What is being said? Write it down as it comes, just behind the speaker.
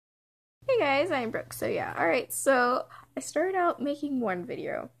guys, I'm Brooke. So yeah, alright, so I started out making one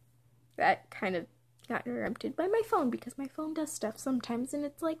video that kind of got interrupted by my phone because my phone does stuff sometimes and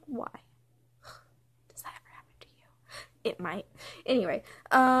it's like, why? Does that ever happen to you? It might.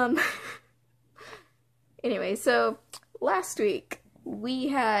 Anyway, so last week we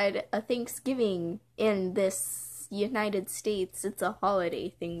had a Thanksgiving in this United States. It's a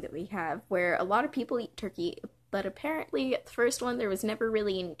holiday thing that we have where a lot of people eat turkey. But apparently, at the first one, there was never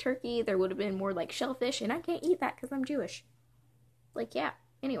really any turkey. There would have been more like shellfish, and I can't eat that because I'm Jewish. Like, yeah.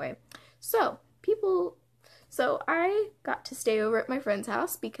 Anyway, so I got to stay over at my friend's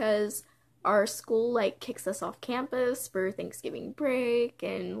house because our school like kicks us off campus for Thanksgiving break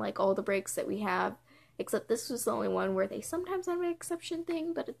and like all the breaks that we have. Except this was the only one where they sometimes have an exception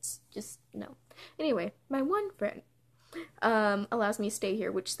thing, but it's just no. Anyway, my one friend allows me to stay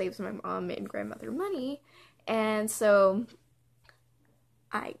here, which saves my mom and grandmother money. And so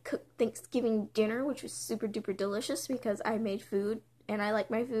I cooked Thanksgiving dinner, which was super duper delicious because I made food and I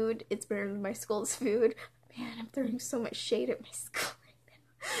like my food. It's better than my school's food. Man, I'm throwing so much shade at my school right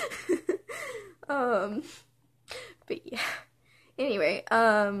now. But yeah. Anyway,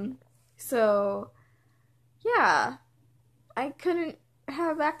 so yeah, I couldn't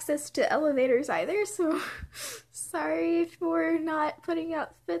have access to elevators either, so sorry for not putting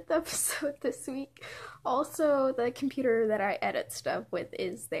out the 5th episode this week. Also, the computer that I edit stuff with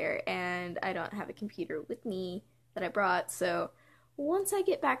is there, and I don't have a computer with me that I brought, so once I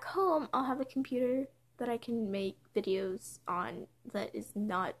get back home, I'll have a computer that I can make videos on that is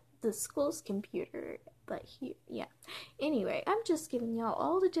not the school's computer, but here, yeah. Anyway, I'm just giving y'all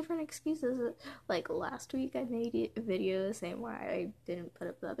all the different excuses. Like last week I made a video saying why I didn't put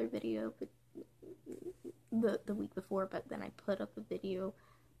up the other video, but the week before, but then I put up a video,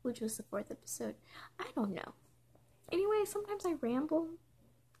 which was the 4th episode. I don't know. Anyway, sometimes I ramble.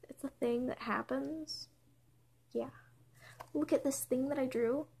 It's a thing that happens. Yeah. Look at this thing that I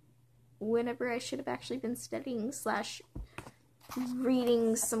drew whenever I should have actually been studying /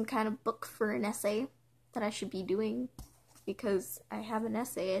 reading some kind of book for an essay that I should be doing, because I have an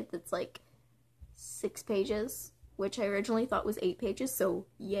essay that's like 6 pages, which I originally thought was 8 pages, so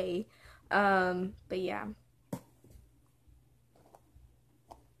yay. But yeah.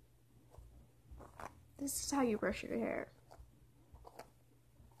 This is how you brush your hair.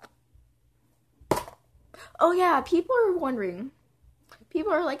 Oh yeah, people are wondering.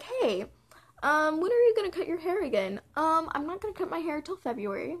 People are like, hey, when are you gonna cut your hair again? I'm not gonna cut my hair till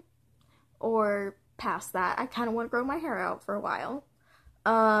February. Or past that. I kind of want to grow my hair out for a while.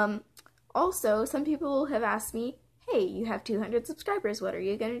 Also, some people have asked me, hey, you have 200 subscribers, what are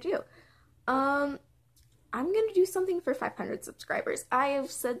you gonna do? I'm gonna do something for 500 subscribers. I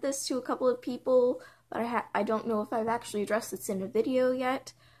have said this to a couple of people, but I don't know if I've actually addressed this in a video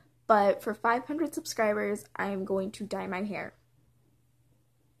yet. But for 500 subscribers, I'm going to dye my hair.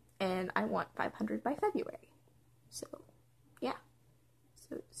 And I want 500 by February. So, yeah.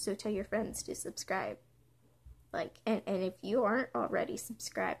 So tell your friends to subscribe. Like, and if you aren't already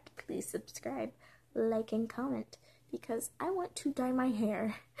subscribed, please subscribe, like, and comment. Because I want to dye my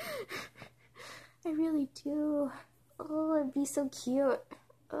hair. I really do. Oh, it'd be so cute.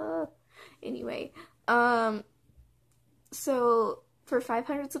 Anyway, so for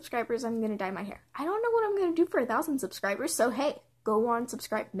 500 subscribers, I'm gonna dye my hair. I don't know what I'm gonna do for 1,000 subscribers, so hey, go on,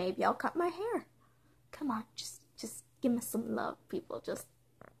 subscribe. Maybe I'll cut my hair. Come on, just give me some love, people.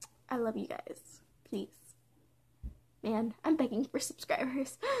 I love you guys. Please. Man, I'm begging for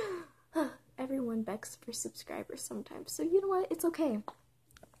subscribers. Everyone begs for subscribers sometimes, so you know what? It's okay.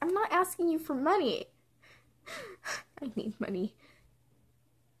 I'm not asking you for money. I need money.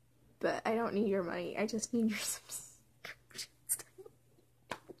 But I don't need your money. I just need your subscriptions to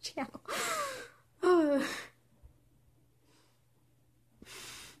my channel.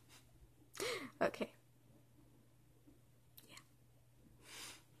 Okay. Yeah.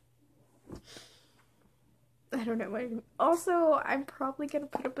 I don't know. Also, I'm probably gonna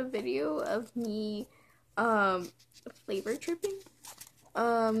put up a video of me flavor tripping.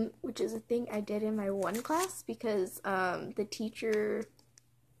 Which is a thing I did in my one class because the teacher,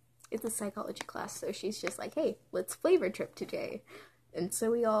 it's a psychology class, so she's just like, hey, let's flavor trip today. And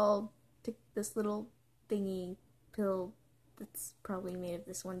so we all took this little thingy pill that's probably made of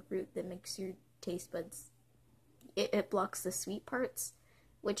this one fruit that makes your taste buds, it blocks the sweet parts,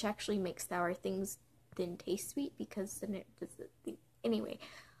 which actually makes sour things then taste sweet because then it does the thing. Anyway,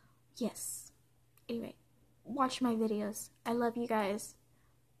 yes. Anyway, watch my videos. I love you guys.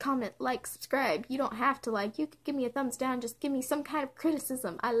 Comment, like, subscribe. You don't have to like. You could give me a thumbs down. Just give me some kind of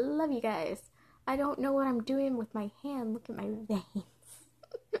criticism. I love you guys. I don't know what I'm doing with my hand. Look at my veins.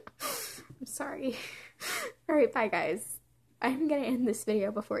 sorry. Alright, bye guys. I'm gonna end this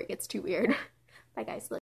video before it gets too weird. Bye guys.